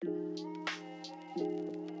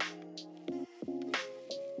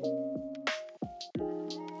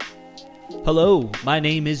Hello, my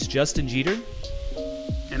name is Justin Jeter.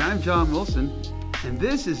 And I'm John Wilson, and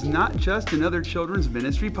this is not just another children's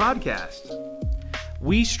ministry podcast.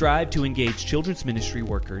 We strive to engage children's ministry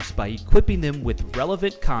workers by equipping them with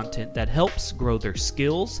relevant content that helps grow their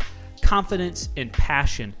skills, confidence, and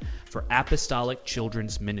passion for apostolic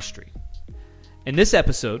children's ministry. In this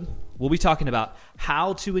episode, we'll be talking about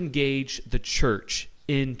how to engage the church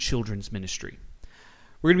in children's ministry.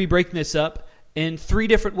 We're going to be breaking this up in three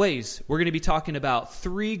different ways. We're going to be talking about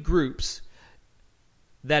three groups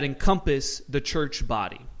that encompass the church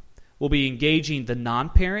body. We'll be engaging the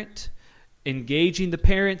non-parent, engaging the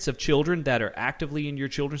parents of children that are actively in your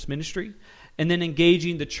children's ministry, and then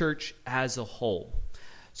engaging the church as a whole.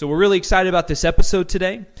 So we're really excited about this episode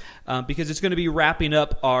today because it's going to be wrapping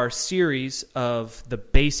up our series of the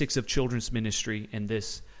basics of children's ministry in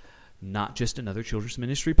this Not Just Another Children's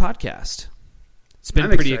Ministry podcast. It's been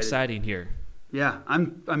pretty exciting here. Yeah,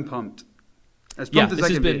 I'm pumped. As pumped as I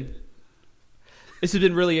can be. This has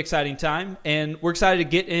been really exciting time, and we're excited to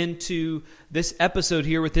get into this episode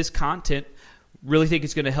here with this content. Really think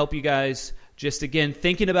it's going to help you guys just, again,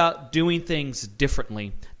 thinking about doing things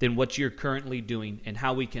differently than what you're currently doing and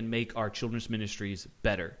how we can make our children's ministries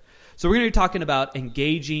better. So we're going to be talking about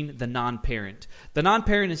engaging the non-parent. The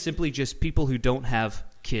non-parent is simply just people who don't have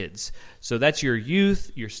kids. So that's your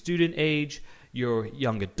youth, your student age, your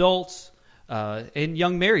young adults, and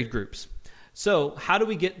young married groups. So how do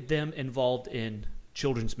we get them involved in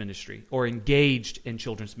children's ministry or engaged in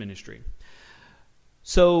children's ministry?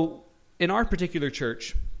 So in our particular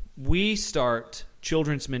church, we start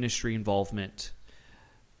children's ministry involvement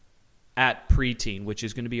at preteen, which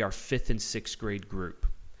is going to be our 5th and 6th grade group.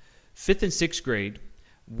 5th and 6th grade,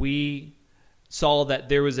 we saw that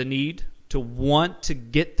there was a need to want to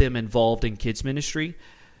get them involved in kids ministry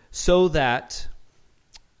so that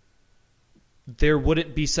there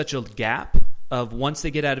wouldn't be such a gap of once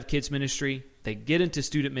they get out of kids ministry, they get into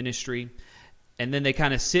student ministry, and then they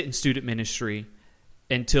kind of sit in student ministry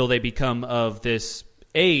until they become of this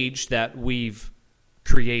age that we've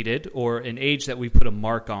created or an age that we've put a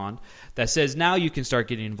mark on that says now you can start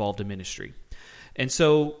getting involved in ministry. And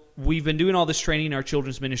so we've been doing all this training in our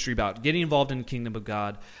children's ministry about getting involved in the kingdom of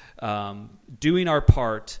God, doing our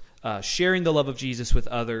part, sharing the love of Jesus with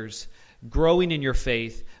others, growing in your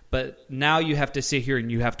faith, but now you have to sit here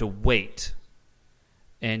and you have to wait.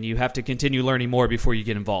 And you have to continue learning more before you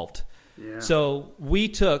get involved. Yeah. So we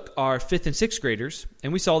took our 5th and 6th graders,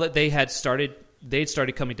 and we saw that they had started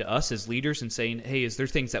coming to us as leaders and saying, hey, is there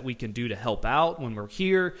things that we can do to help out when we're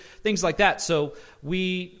here? Things like that. So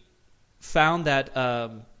we found that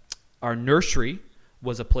our nursery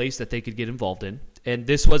was a place that they could get involved in. And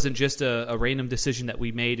this wasn't just a random decision that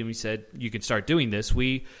we made and we said, you can start doing this.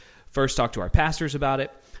 We first talked to our pastors about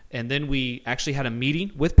it, and then we actually had a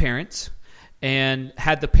meeting with parents and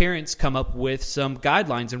had the parents come up with some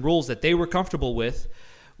guidelines and rules that they were comfortable with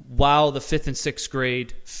while the 5th and 6th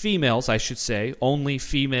grade females, I should say, only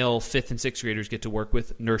female 5th and 6th graders get to work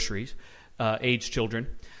with nurseries, age children.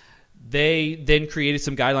 They then created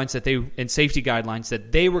some guidelines and safety guidelines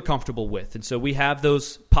that they were comfortable with. And so we have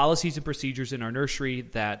those policies and procedures in our nursery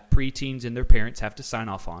that preteens and their parents have to sign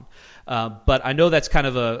off on. But I know that's kind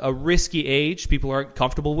of a risky age. People aren't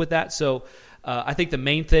comfortable with that. So I think the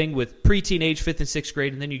main thing with preteen age, 5th and 6th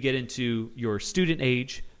grade, and then you get into your student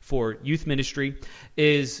age for youth ministry,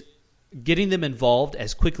 is getting them involved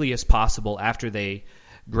as quickly as possible after they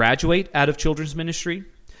graduate out of children's ministry,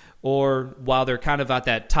 or while they're kind of at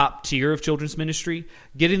that top tier of children's ministry,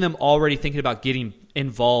 getting them already thinking about getting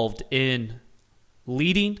involved in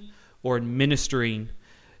leading or ministering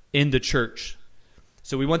in the church.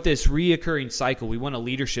 So we want this reoccurring cycle. We want a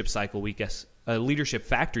leadership cycle, we guess, a leadership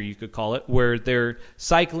factory, you could call it, where they're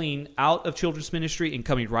cycling out of children's ministry and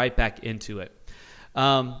coming right back into it.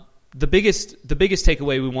 The biggest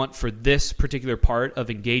takeaway we want for this particular part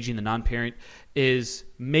of engaging the non-parent is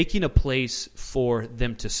making a place for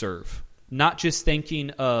them to serve. Not just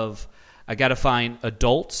thinking of, I got to find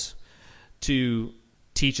adults to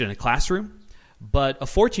teach in a classroom, but a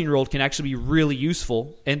 14-year-old can actually be really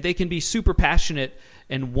useful, and they can be super passionate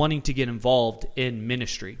and wanting to get involved in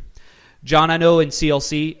ministry. John, I know in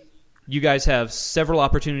CLC, you guys have several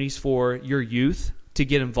opportunities for your youth to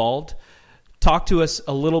get involved. Talk to us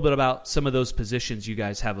a little bit about some of those positions you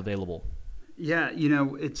guys have available. Yeah,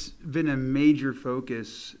 it's been a major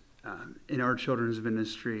focus in our children's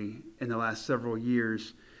ministry in the last several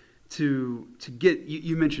years to get,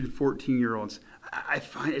 you mentioned 14-year-olds. I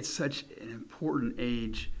find it's such an important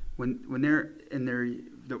age when they're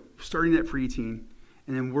starting that preteen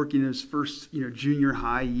and then working those first, junior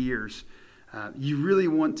high years. you really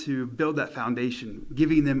want to build that foundation,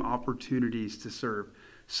 giving them opportunities to serve.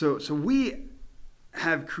 So we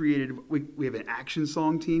have created, we have an action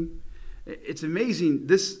song team. It's amazing.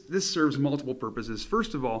 This serves multiple purposes.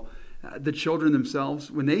 First of all, the children themselves,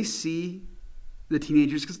 when they see the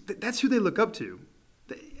teenagers, because that's who they look up to.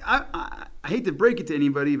 I hate to break it to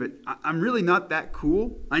anybody, but I'm really not that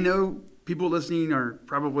cool. I know people listening are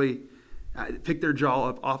probably pick their jaw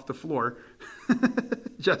up off the floor.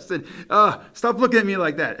 Justin, stop looking at me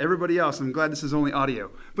like that. Everybody else, I'm glad this is only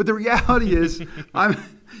audio. But the reality is, I'm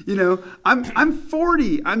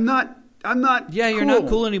 40. I'm not. Yeah, you're not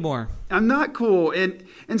cool anymore. I'm not cool,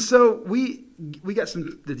 and so we got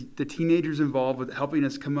the teenagers involved with helping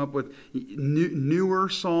us come up with newer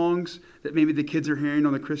songs that maybe the kids are hearing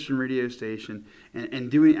on the Christian radio station,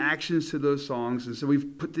 and doing actions to those songs. And so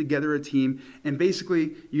we've put together a team, and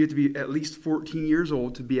basically you have to be at least 14 years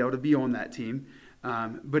old to be able to be on that team.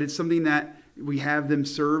 But it's something that we have them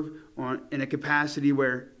serve on in a capacity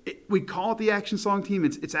where we call it the action song team.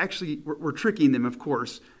 It's actually, we're tricking them, of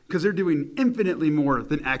course, because they're doing infinitely more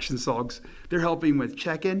than action songs. They're helping with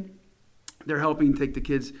check-in. They're helping take the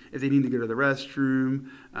kids if they need to go to the restroom,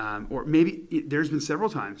 or maybe there's been several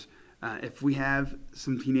times if we have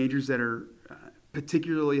some teenagers that are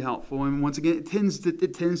particularly helpful. And once again, it tends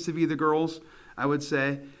to be the girls, I would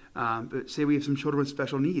say. But say we have some children with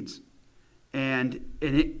special needs. And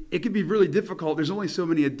it could be really difficult. There's only so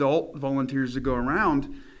many adult volunteers to go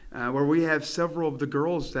around, where we have several of the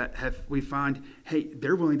girls that we find, hey,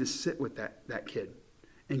 they're willing to sit with that kid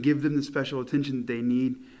and give them the special attention that they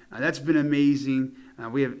need. That's been amazing.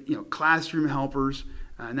 We have classroom helpers.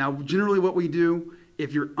 Now, generally what we do,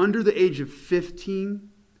 if you're under the age of 15,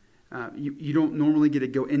 you don't normally get to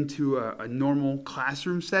go into a normal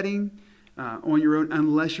classroom setting on your own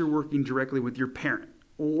unless you're working directly with your parent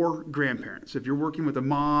or grandparents. So if you're working with a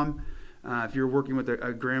mom, if you're working with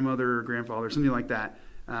a grandmother or grandfather, something like that,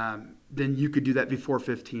 then you could do that before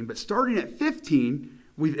 15. But starting at 15,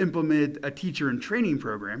 we've implemented a teacher and training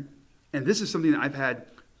program. And this is something that I've had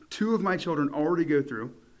 2 of my children already go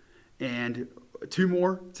through and 2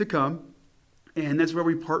 more to come. And that's where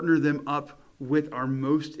we partner them up with our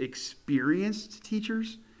most experienced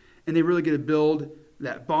teachers. And they really get to build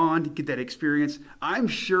that bond, get that experience. I'm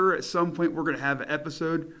sure at some point we're going to have an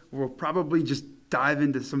episode where we'll probably just dive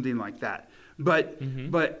into something like that. But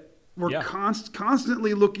we're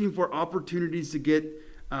constantly looking for opportunities to get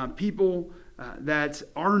people that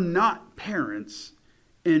are not parents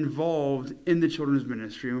involved in the children's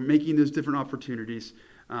ministry. We're making those different opportunities.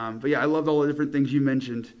 But yeah, I loved all the different things you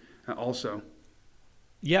mentioned also.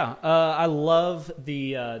 Yeah, I love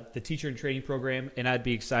the teacher and training program, and I'd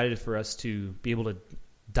be excited for us to be able to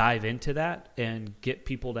dive into that and get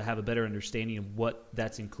people to have a better understanding of what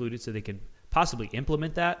that's included so they can possibly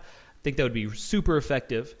implement that. I think that would be super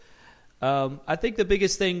effective. I think the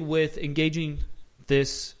biggest thing with engaging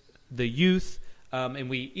the youth, and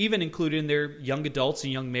we even include in there young adults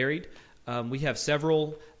and young married. We have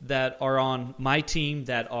several that are on my team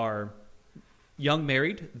that are young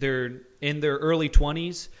married. They're in their early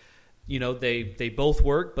 20s. They both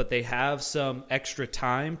work, but they have some extra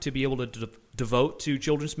time to be able to devote to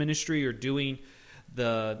children's ministry or doing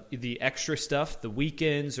the extra stuff, the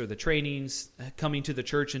weekends or the trainings, coming to the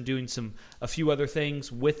church and doing a few other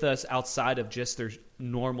things with us outside of just their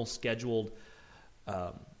normal scheduled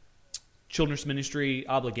children's ministry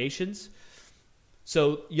obligations.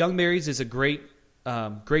 So Young Marys is a great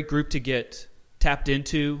group to get tapped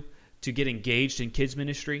into, to get engaged in kids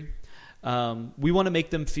ministry. We want to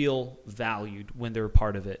make them feel valued when they're a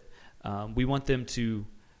part of it. We want them to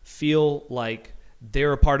feel like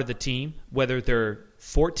they're a part of the team, whether they're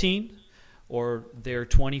 14 or they're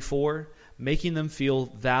 24, making them feel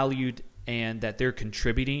valued and that they're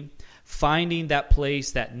contributing, finding that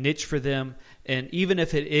place, that niche for them. And even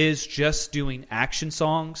if it is just doing action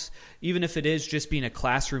songs, even if it is just being a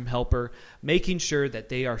classroom helper, making sure that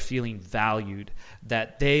they are feeling valued,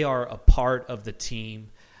 that they are a part of the team,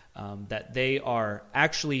 that they are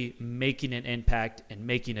actually making an impact and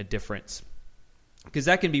making a difference. Because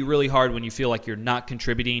that can be really hard when you feel like you're not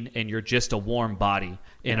contributing and you're just a warm body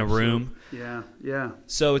in a room. Yeah.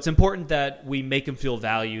 So it's important that we make them feel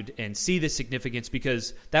valued and see the significance,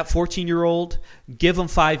 because that 14-year-old, give them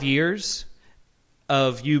 5 years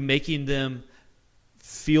of you making them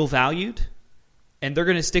feel valued, and they're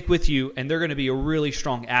going to stick with you, and they're going to be a really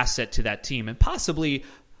strong asset to that team and possibly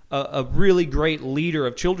a really great leader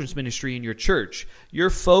of children's ministry in your church.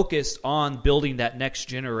 You're focused on building that next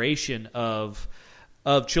generation of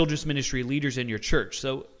children's ministry leaders in your church.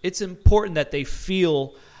 So it's important that they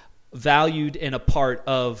feel valued and a part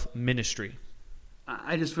of ministry.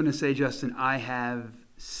 I just want to say, Justin, I have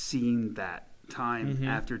seen that time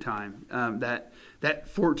after time. That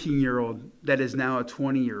 14-year-old that is now a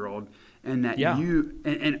 20-year-old, and that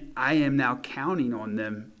and I am now counting on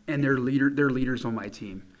them, and they're leaders on my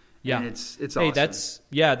team. Yeah, and it's awesome.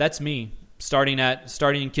 That's me starting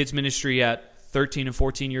in kids ministry at 13 and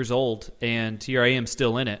 14 years old, and here I am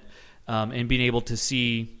still in it, and being able to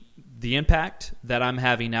see the impact that I'm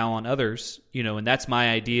having now on others, and that's my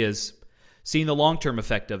idea, is seeing the long-term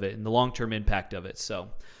effect of it and the long-term impact of it. So,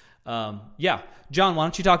 John, why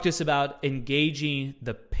don't you talk to us about engaging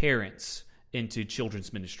the parents into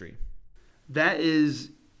children's ministry? That is,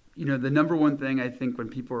 the number one thing I think when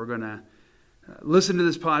people are going to listen to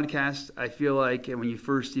this podcast. I feel like, and when you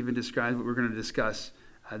first even described what we're going to discuss,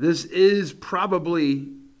 this is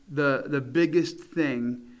probably the biggest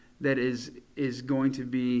thing that is going to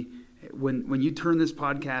be when you turn this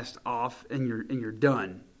podcast off and you're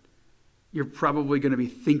done. You're probably going to be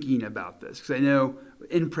thinking about this, because I know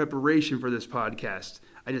in preparation for this podcast,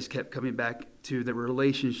 I just kept coming back to the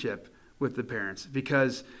relationship with the parents,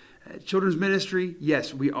 because children's ministry,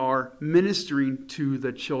 yes, we are ministering to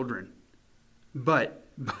the children. But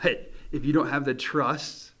if you don't have the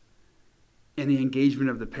trust and the engagement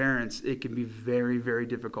of the parents, it can be very, very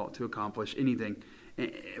difficult to accomplish anything.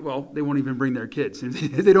 Well, they won't even bring their kids.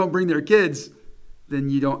 If they don't bring their kids, then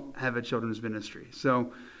you don't have a children's ministry.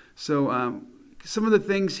 So some of the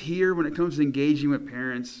things here when it comes to engaging with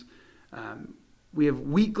parents, we have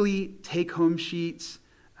weekly take-home sheets,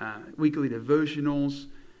 weekly devotionals.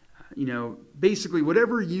 Basically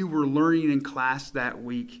whatever you were learning in class that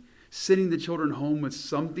week, sending the children home with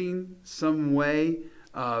some way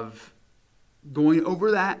of going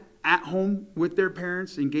over that at home with their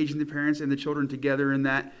parents, engaging the parents and the children together in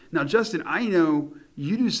that. Now, Justin, I know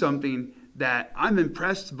you do something that I'm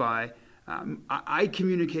impressed by. I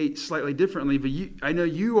communicate slightly differently, but I know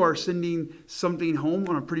you are sending something home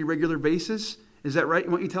on a pretty regular basis. Is that right?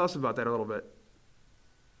 Why don't you tell us about that a little bit?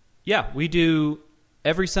 Yeah, we do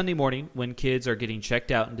every Sunday morning when kids are getting checked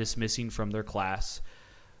out and dismissing from their class.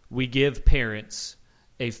 We give parents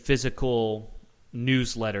a physical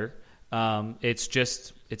newsletter.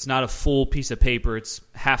 It's not a full piece of paper. It's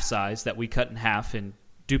half size that we cut in half and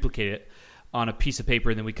duplicate it on a piece of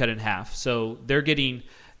paper, and then we cut it in half. So they're getting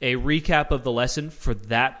a recap of the lesson for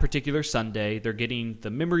that particular Sunday. They're getting the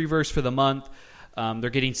memory verse for the month. They're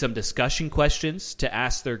getting some discussion questions to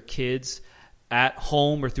ask their kids at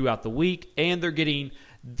home or throughout the week. And they're getting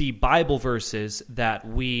the Bible verses that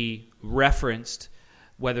we referenced,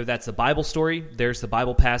 whether that's a Bible story, there's the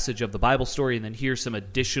Bible passage of the Bible story, and then here's some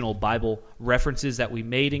additional Bible references that we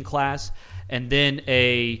made in class, and then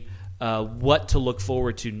a what to look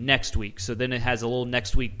forward to next week. So then it has a little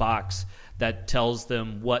next week box that tells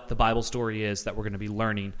them what the Bible story is that we're going to be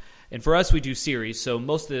learning. And for us, we do series, so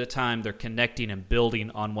most of the time they're connecting and building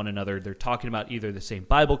on one another. They're talking about either the same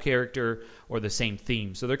Bible character or the same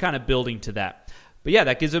theme, so they're kind of building to that. But yeah,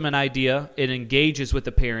 that gives them an idea. It engages with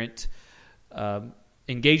the parent,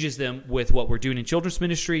 engages them with what we're doing in children's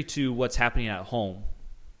ministry to what's happening at home.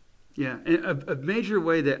 Yeah, and a major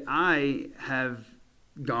way that I have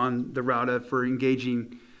gone the route of for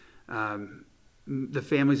engaging the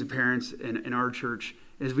families and parents in our church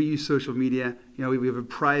is we use social media. We have a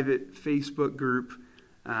private Facebook group.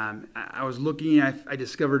 I was looking, I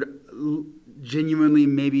discovered genuinely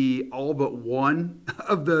maybe all but one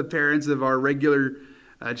of the parents of our regular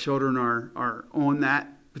children are on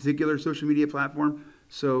that particular social media platform.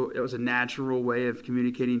 So it was a natural way of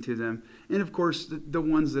communicating to them. And of course, the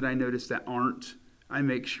ones that I notice that aren't, I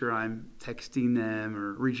make sure I'm texting them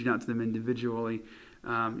or reaching out to them individually.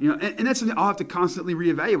 And that's something I'll have to constantly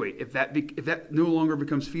reevaluate. If that no longer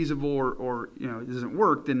becomes feasible or it doesn't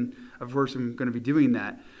work, then of course I'm going to be doing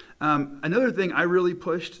that. Another thing I really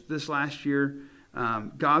pushed this last year,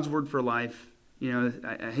 God's Word for Life.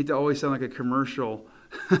 I hate to always sound like a commercial,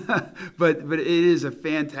 but it is a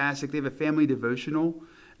fantastic. They have a family devotional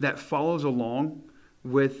that follows along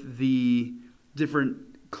with the different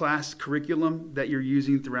class curriculum that you're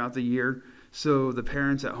using throughout the year. So the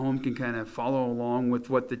parents at home can kind of follow along with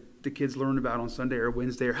what the kids learn about on Sunday or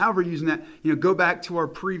Wednesday or however you're using that. Go back to our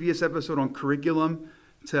previous episode on curriculum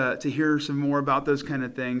to hear some more about those kind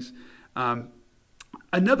of things.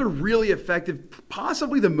 Another really effective,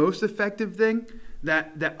 possibly the most effective thing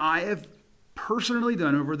that I have personally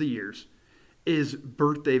done over the years is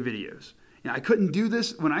birthday videos. I couldn't do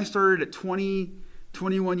this when I started at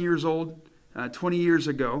 21 years old, 20 years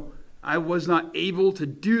ago. I was not able to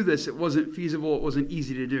do this. It wasn't feasible. It wasn't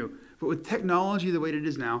easy to do. But with technology the way it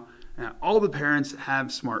is now, all the parents have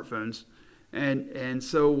smartphones. And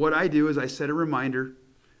so what I do is I set a reminder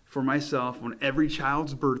for myself on every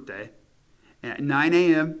child's birthday. And at 9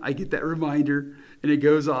 a.m., I get that reminder, and it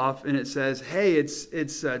goes off, and it says, hey, it's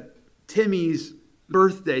Timmy's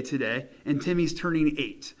birthday today, and Timmy's turning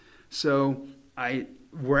 8. So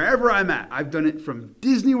wherever I'm at, I've done it from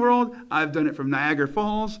Disney World, I've done it from Niagara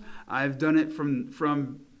Falls, I've done it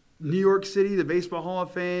from New York City, the Baseball Hall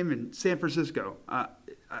of Fame, and San Francisco.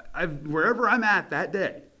 Wherever I'm at that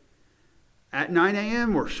day, at 9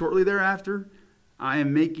 a.m. or shortly thereafter, I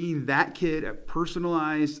am making that kid a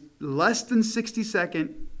personalized, less than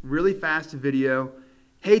 60-second, really fast video.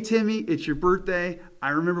 Hey, Timmy, it's your birthday. I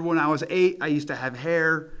remember when I was 8, I used to have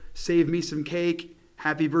hair. Save me some cake.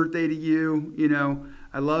 Happy birthday to you. You know,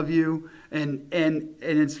 I love you. And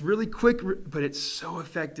it's really quick, but it's so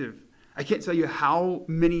effective. I can't tell you how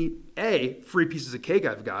many, A, free pieces of cake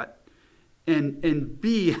I've got, and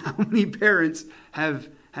B, how many parents have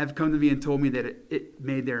come to me and told me that it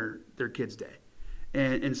made their kid's day.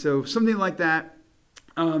 And so something like that,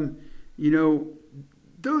 those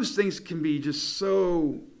things can be just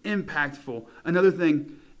so impactful. Another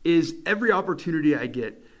thing is every opportunity I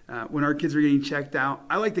get when our kids are getting checked out,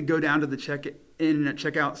 I like to go down to the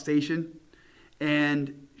checkout station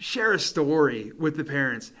and share a story with the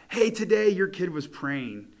parents. Hey, today your kid was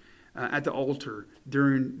praying at the altar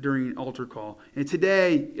during altar call. And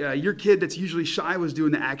today, your kid that's usually shy was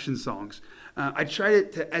doing the action songs. I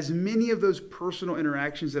tried to, as many of those personal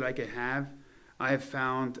interactions that I could have, I have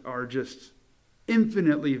found are just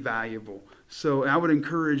infinitely valuable. So I would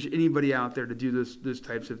encourage anybody out there to do those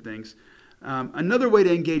types of things. Another way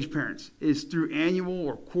to engage parents is through annual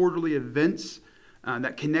or quarterly events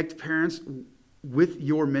that connect parents with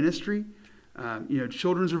your ministry.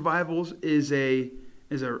 Children's revivals is a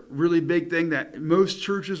really big thing that most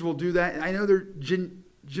churches will do that. I know they're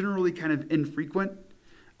generally kind of infrequent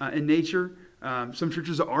in nature. Some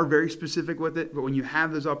churches are very specific with it, but when you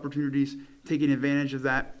have those opportunities, taking advantage of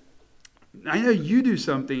that. I know you do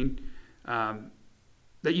something that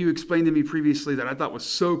you explained to me previously that I thought was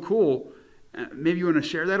so cool. Maybe you want to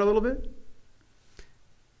share that a little bit?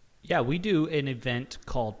 Yeah, we do an event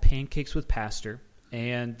called Pancakes with Pastor,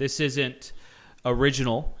 and this isn't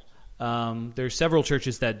original. There's several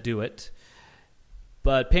churches that do it,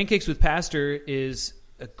 but Pancakes with Pastor is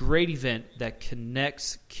a great event that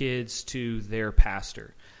connects kids to their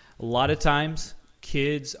pastor. A lot of times,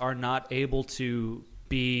 kids are not able to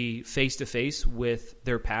be face-to-face with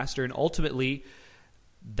their pastor, and ultimately,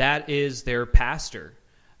 that is their pastor.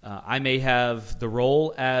 I may have the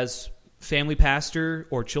role as family pastor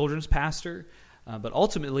or children's pastor, but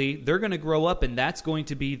ultimately, they're going to grow up, and that's going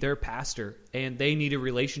to be their pastor, and they need a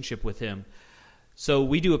relationship with him. So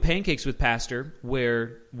we do a Pancakes with Pastor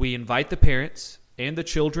where we invite the parents and the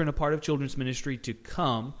children, a part of children's ministry, to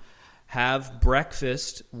come have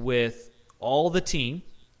breakfast with all the team,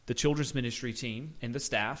 the children's ministry team and the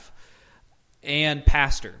staff, and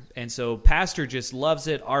pastor. And so pastor just loves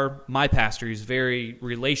it. My pastor is very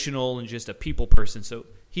relational and just a people person, so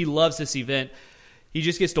he loves this event. He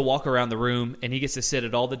just gets to walk around the room, and he gets to sit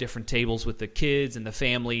at all the different tables with the kids and the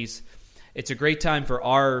families. It's a great time for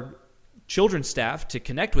our children's staff to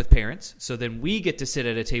connect with parents, so then we get to sit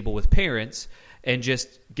at a table with parents and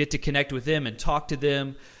just get to connect with them and talk to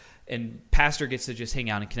them. And pastor gets to just hang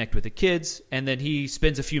out and connect with the kids, and then he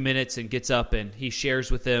spends a few minutes and gets up and he shares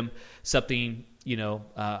with them something.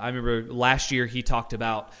 I remember last year he talked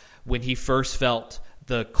about when he first felt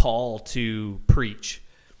the call to preach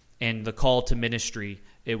and the call to ministry.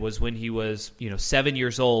 It was when he was 7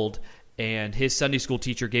 years old, and his Sunday school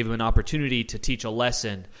teacher gave him an opportunity to teach a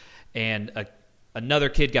lesson, and another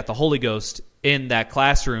kid got the Holy Ghost in that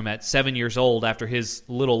classroom at 7 years old after his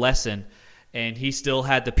little lesson. And he still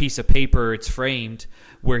had the piece of paper, it's framed,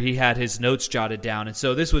 where he had his notes jotted down. And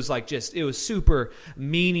so this was it was super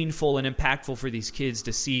meaningful and impactful for these kids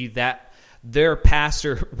to see that their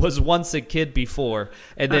pastor was once a kid before,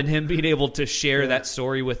 and then him being able to share that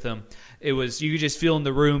story with them. You could just feel in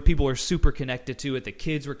the room, people are super connected to it, the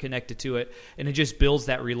kids were connected to it, and it just builds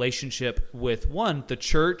that relationship with, one, the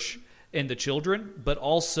church and the children, but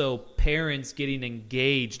also parents getting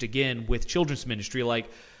engaged, again, with children's ministry.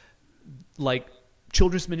 Like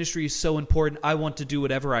children's ministry is so important. I want to do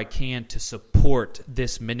whatever I can to support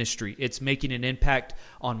this ministry. It's making an impact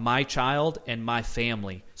on my child and my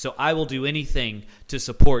family. So I will do anything to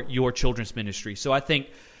support your children's ministry. So I think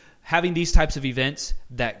having these types of events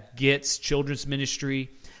that gets children's ministry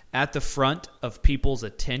at the front of people's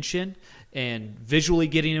attention and visually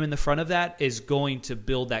getting them in the front of that is going to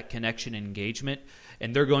build that connection and engagement.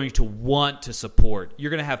 And they're going to want to support. You're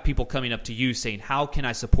going to have people coming up to you saying, how can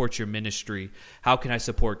I support your ministry? How can I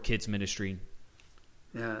support kids' ministry?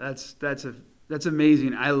 Yeah, that's That's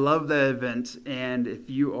amazing. I love that event. And if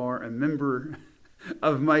you are a member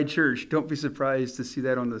of my church, don't be surprised to see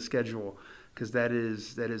that on the schedule, because that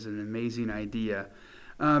is an amazing idea.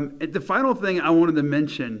 The final thing I wanted to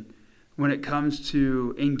mention when it comes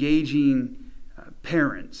to engaging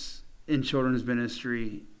parents in children's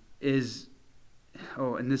ministry is,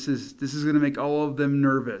 and this is going to make all of them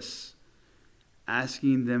nervous,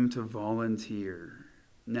 asking them to volunteer.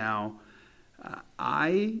 Now,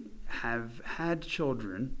 I have had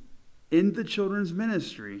children in the children's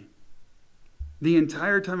ministry the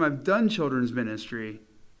entire time I've done children's ministry,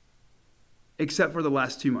 except for the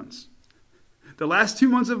last 2 months. The last 2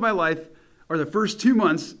 months of my life are the first 2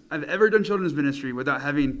 months I've ever done children's ministry without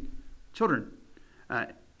having children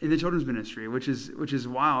in the children's ministry, which is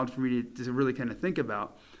wild for me to really kind of think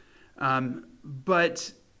about.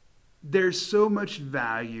 But there's so much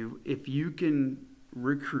value if you can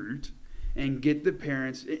recruit and get the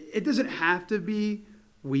parents. It doesn't have to be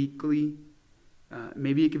weekly.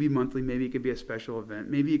 Maybe it could be monthly. Maybe it could be a special event.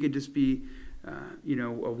 Maybe it could just be, a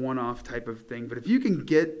one-off type of thing. But if you can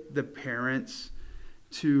get the parents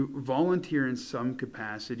to volunteer in some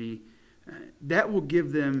capacity, that will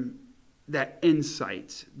give them that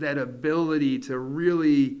insight, that ability to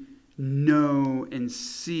really know and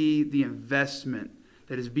see the investment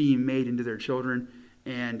that is being made into their children,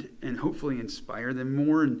 and hopefully inspire them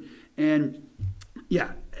more. And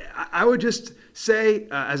yeah, I would just say,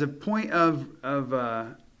 as a point of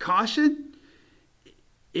caution,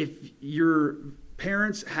 if your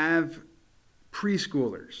parents have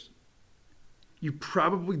preschoolers, you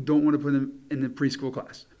probably don't want to put them in the preschool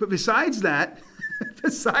class. But besides that,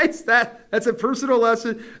 that's a personal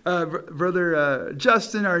lesson. Brother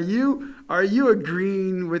Justin, are you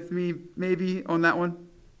agreeing with me maybe on that one?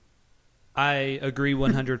 I agree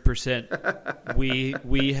 100%.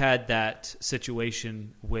 We had that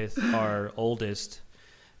situation with our oldest,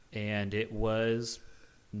 and it was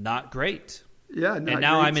not great. Yeah, and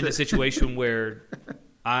now I'm in a situation where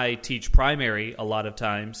I teach primary a lot of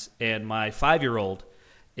times, and my 5-year-old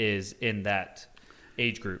is in that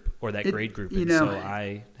age group or that grade group. And so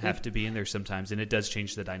I have to be in there sometimes, and it does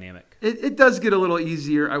change the dynamic. It does get a little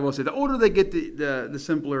easier, I will say. The older they get, the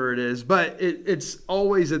simpler it is. But it's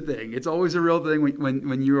always a thing. It's always a real thing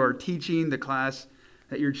when you are teaching the class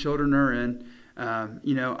that your children are in.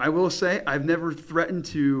 I will say I've never threatened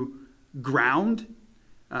to ground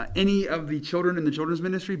any of the children in the children's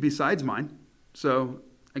ministry besides mine. So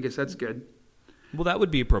I guess that's good. Well, that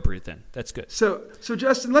would be appropriate then. That's good. So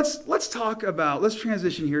Justin, let's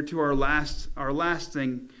transition here to our last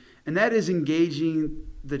thing, and that is engaging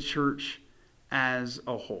the church as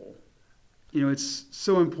a whole. It's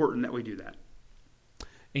so important that we do that.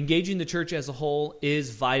 Engaging the church as a whole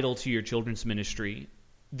is vital to your children's ministry.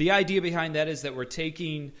 The idea behind that is that we're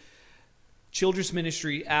taking children's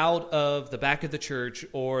ministry out of the back of the church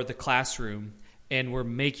or the classroom, and we're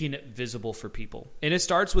making it visible for people. And it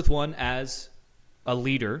starts with one as a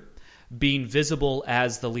leader, being visible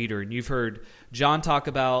as the leader. And you've heard John talk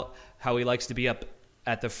about how he likes to be up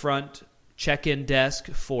at the front check-in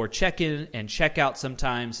desk for check-in and check-out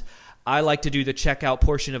sometimes. I like to do the check-out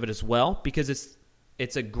portion of it as well, because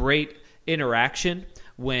it's a great interaction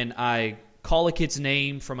when I call a kid's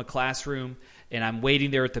name from a classroom and I'm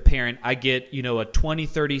waiting there with the parent. I get, a 20,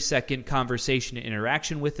 30-second conversation and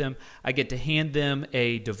interaction with them. I get to hand them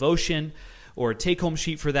a devotion or a take-home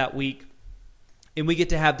sheet for that week. And we get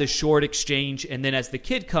to have this short exchange, and then as the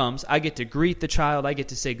kid comes, I get to greet the child, I get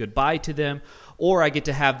to say goodbye to them, or I get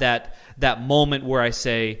to have that moment where I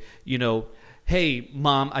say, hey,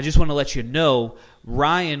 Mom, I just want to let you know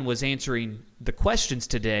Ryan was answering the questions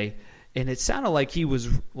today, and it sounded like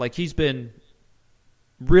he's been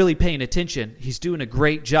really paying attention. He's doing a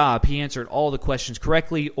great job. He answered all the questions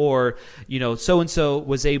correctly, or, so-and-so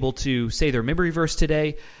was able to say their memory verse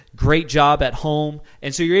today. Great job at home.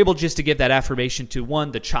 And so you're able just to give that affirmation to,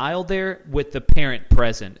 one, the child there with the parent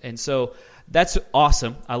present. And so that's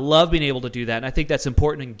awesome. I love being able to do that. And I think that's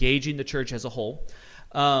important, engaging the church as a whole.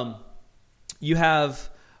 We have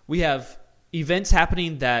events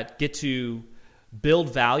happening that get to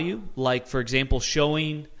build value, like, for example,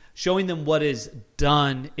 showing them what is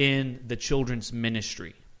done in the children's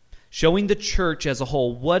ministry. Showing the church as a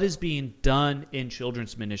whole what is being done in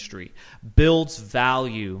children's ministry builds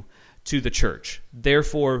value to the church.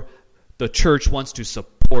 Therefore, the church wants to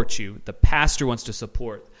support you. The pastor wants to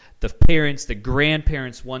support. The parents, the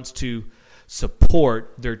grandparents wants to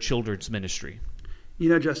support their children's ministry.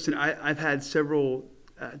 Justin, I've had several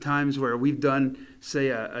times where we've done, say,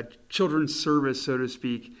 a children's service, so to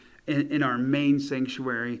speak, in our main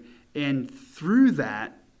sanctuary. And through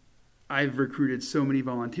that, I've recruited so many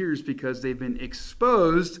volunteers because they've been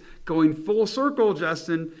exposed, going full circle,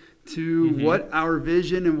 Justin, to what our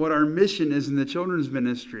vision and what our mission is in the children's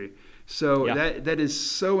ministry. So that is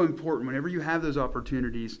so important. Whenever you have those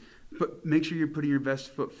opportunities, make sure you're putting your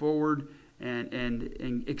best foot forward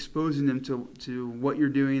and exposing them to what you're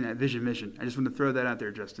doing, that vision mission. I just want to throw that out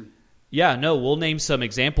there, Justin. Yeah, no, we'll name some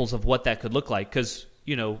examples of what that could look like because,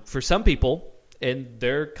 for some people in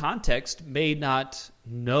their context may not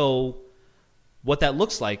know what that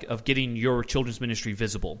looks like of getting your children's ministry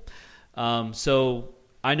visible. So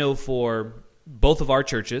I know for both of our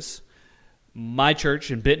churches, my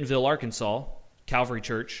church in Bentonville, Arkansas, Calvary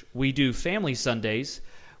Church, we do family Sundays.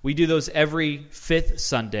 We do those every fifth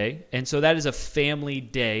Sunday, and so that is a family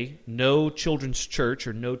day. No children's church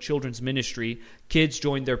or no children's ministry. Kids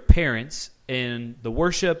join their parents in the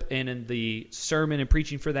worship and in the sermon and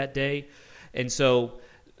preaching for that day. And so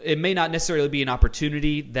it may not necessarily be an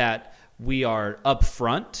opportunity that we are up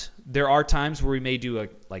front. There are times where we may do a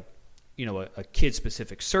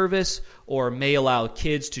kid-specific service or may allow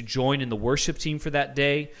kids to join in the worship team for that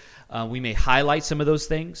day. We may highlight some of those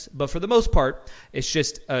things, but for the most part, it's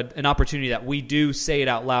just an opportunity that we do say it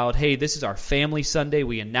out loud. Hey, this is our family Sunday.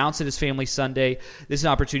 We announce it as Family Sunday. This is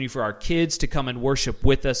an opportunity for our kids to come and worship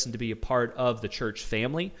with us and to be a part of the church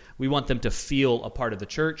family. We want them to feel a part of the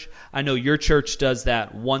church. I know your church does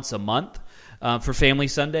that once a month for Family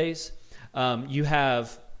Sundays. You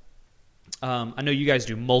have, I know you guys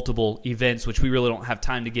do multiple events, which we really don't have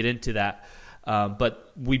time to get into that. But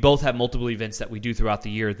we both have multiple events that we do throughout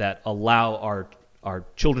the year that allow our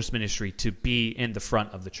children's ministry to be in the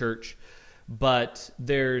front of the church. But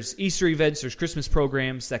there's Easter events, there's Christmas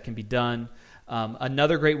programs that can be done.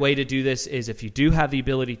 Another great way to do this is if you do have the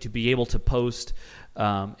ability to be able to post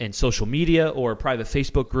in social media or a private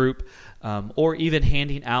Facebook group, or even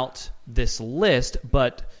handing out this list,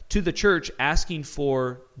 but to the church asking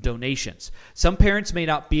for donations. Some parents may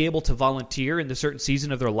not be able to volunteer in the certain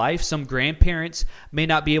season of their life. Some grandparents may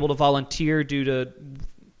not be able to volunteer due to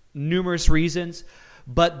numerous reasons,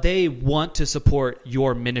 but they want to support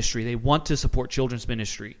your ministry. They want to support children's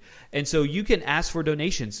ministry. And so you can ask for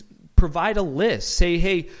donations. Provide a list. Say,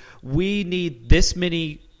 hey, we need this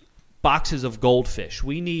many boxes of goldfish.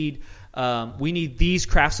 We need these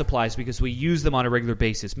craft supplies because we use them on a regular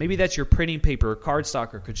basis. Maybe that's your printing paper or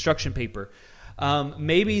cardstock or construction paper.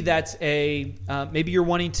 Maybe that's maybe you're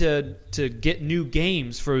wanting to get new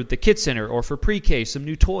games for the Kids Center or for pre-K, some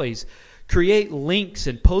new toys. Create links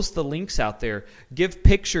and post the links out there. Give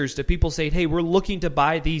pictures to people saying, hey, we're looking to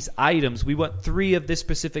buy these items. We want 3 of this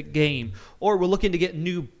specific game. Or we're looking to get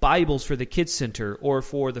new Bibles for the Kids Center or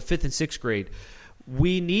for the 5th and 6th grade.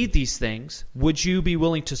 We need these things. Would you be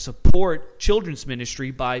willing to support children's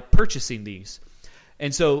ministry by purchasing these?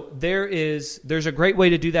 And so there's a great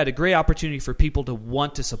way to do that, a great opportunity for people to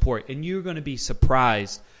want to support. And you're going to be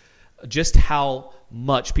surprised just how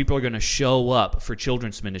much people are going to show up for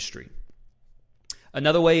children's ministry.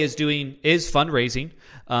 Another way is fundraising,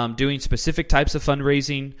 doing specific types of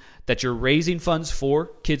fundraising that you're raising funds for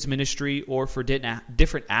kids ministry or for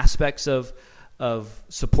different aspects of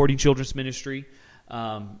supporting children's ministry.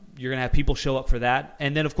 You're going to have people show up for that.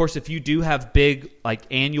 And then, of course, if you do have big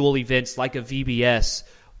annual events like a VBS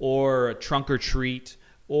or a trunk or treat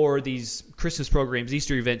or these Christmas programs,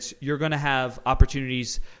 Easter events, you're going to have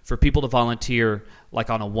opportunities for people to volunteer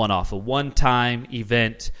on a one-off, a one-time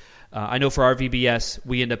event. I know for our VBS,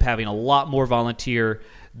 we end up having a lot more volunteer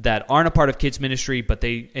that aren't a part of kids ministry, but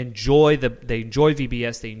they enjoy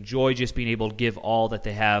VBS. They enjoy just being able to give all that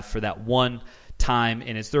they have for that one time,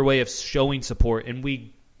 and it's their way of showing support, and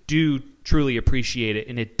we do truly appreciate it,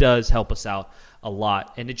 and it does help us out a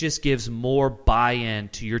lot, and it just gives more buy-in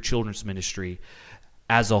to your children's ministry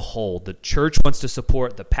as a whole. The church wants to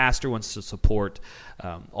support, the pastor wants to support.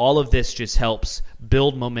 All of this just helps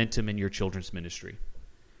build momentum in your children's ministry.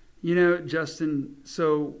 Justin,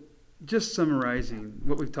 so just summarizing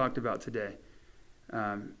what we've talked about today,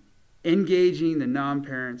 engaging the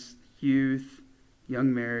non-parents, youth, young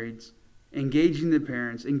marrieds, engaging the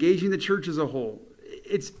parents, engaging the church as a whole.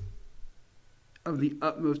 It's of the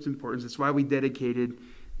utmost importance. That's why we dedicated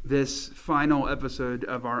this final episode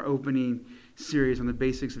of our opening series on the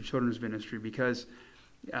basics of children's ministry, because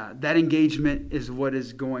that engagement is what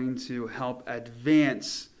is going to help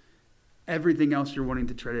advance everything else you're wanting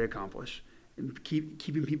to try to accomplish and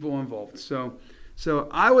keeping people involved. So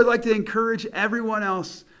I would like to encourage everyone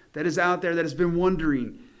else that is out there that has been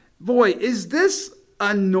wondering, boy, is this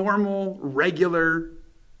a normal, regular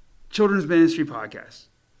children's ministry podcast?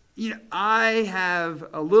 I have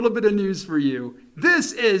a little bit of news for you.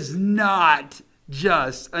 This is not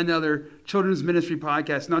just another children's ministry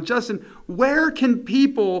podcast. Now, Justin, where can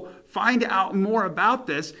people find out more about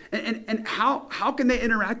this, and how can they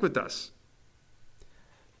interact with us?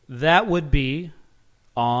 That would be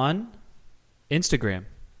on Instagram.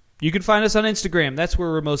 You can find us on Instagram. That's where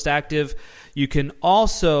we're most active. You can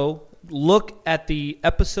also look at the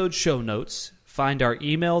episode show notes, find our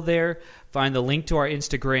email there, find the link to our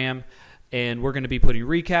Instagram, and we're going to be putting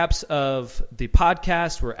recaps of the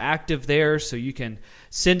podcast. We're active there, so you can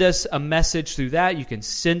send us a message through that. You can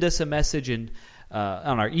send us a message on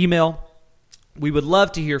our email. We would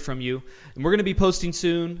love to hear from you. And we're going to be posting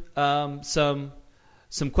soon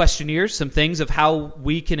some questionnaires, some things of how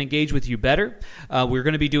we can engage with you better. We're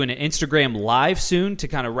going to be doing an Instagram Live soon to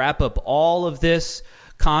kind of wrap up all of this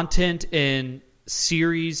content in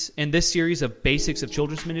this series of Basics of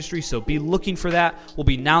Children's Ministry. So be looking for that. We'll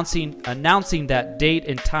be announcing that date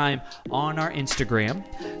and time on our Instagram.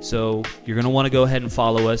 So you're going to want to go ahead and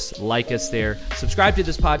follow us, like us there, subscribe to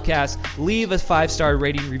this podcast, leave a 5-star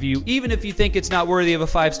rating review. Even if you think it's not worthy of a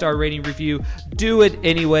 5-star rating review, do it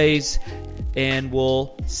anyways. And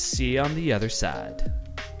we'll see you on the other side.